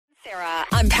Sarah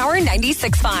on Power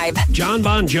 96.5. John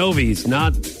Bon Jovi's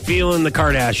not feeling the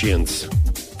Kardashians.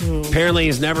 Apparently,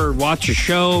 he's never watched a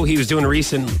show. He was doing a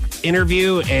recent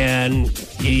interview, and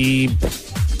he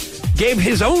gave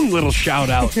his own little shout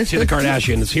out to the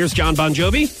Kardashians. Here's John Bon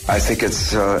Jovi. I think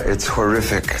it's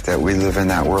horrific that we live in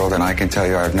that world, and I can tell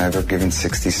you I've never given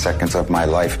 60 seconds of my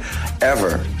life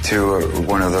ever to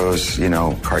one of those,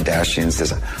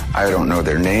 Kardashians. I don't know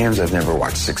their names. I've never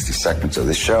watched 60 seconds of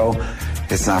the show.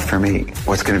 It's not for me.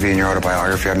 What's going to be in your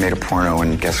autobiography? I made a porno,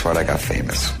 and guess what? I got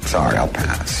famous. Sorry, I'll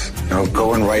pass.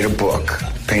 Go and write a book,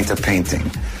 paint a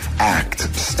painting, act,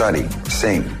 study,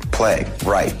 sing, play,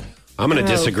 write. I'm going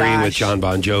to disagree with John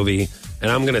Bon Jovi,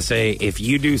 and I'm going to say if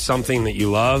you do something that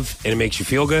you love and it makes you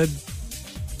feel good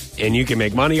and you can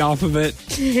make money off of it,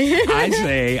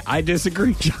 I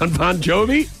disagree, John Bon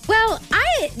Jovi. Well,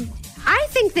 I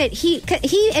think that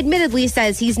he admittedly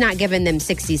says he's not giving them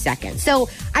 60 seconds. So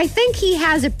I think he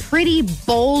has a pretty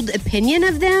bold opinion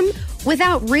of them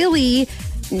without really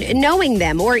knowing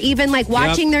them or even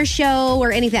watching their show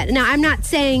or anything. Now, I'm not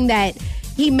saying that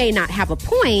he may not have a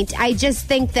point. I just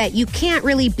think that you can't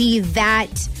really be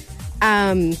that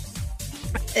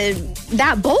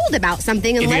bold about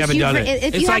something unless you haven't done it. If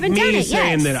it's you like haven't done me it,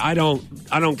 saying yes. that I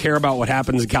don't care about what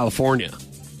happens in California.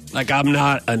 I'm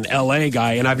not an LA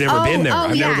guy, and I've never been there.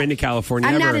 I've never been to California.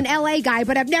 I'm ever. not an LA guy,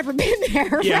 but I've never been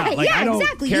there. Yeah, right? I don't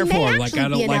exactly. care You for may them. actually I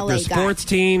don't be an like LA their guy. sports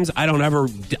teams. I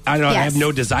have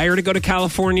no desire to go to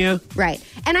California. Right.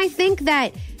 And I think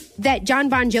that John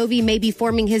Bon Jovi may be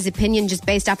forming his opinion just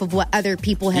based off of what other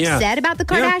people have said about the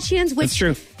Kardashians, which,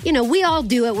 that's true. We all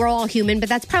do it. We're all human, but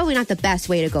that's probably not the best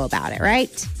way to go about it,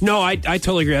 right? No, I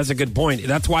totally agree. That's a good point.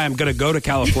 That's why I'm going to go to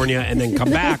California and then come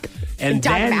back and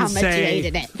Talk about then how much you say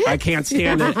hated it. I can't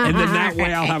stand it. And then that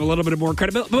way I'll have a little bit more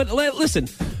credibility. But listen,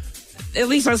 at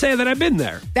least I say that I've been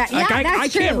there. I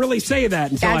can't really say that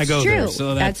until I go there.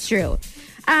 So that's true.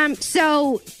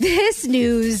 So this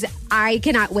news, I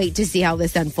cannot wait to see how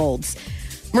this unfolds.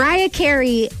 Mariah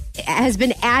Carey has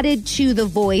been added to The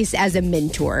Voice as a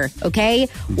mentor, okay?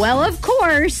 Well, of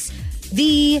course,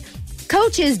 the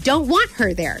coaches don't want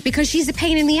her there because she's a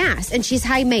pain in the ass and she's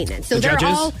high maintenance. So they're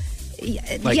judges? all...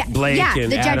 Blake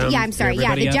and Adam. I'm sorry.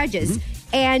 Yeah, the judges.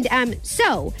 Mm-hmm. And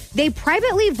so they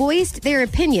privately voiced their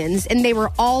opinions and they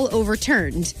were all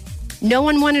overturned. No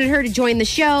one wanted her to join the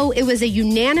show. It was a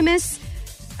unanimous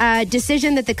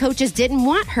decision that the coaches didn't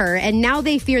want her, and now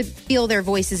they feel their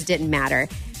voices didn't matter.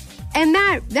 And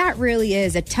that really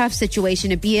is a tough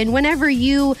situation to be in whenever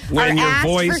you when are your asked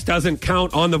voice doesn't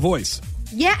count on The Voice.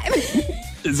 Yeah.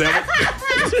 Is that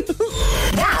it?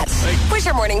 That was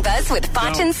your morning buzz with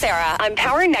Foch and Sarah on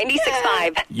Power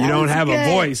 96.5. You don't have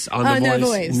a voice on The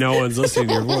Voice. No one's listening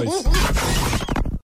to your voice.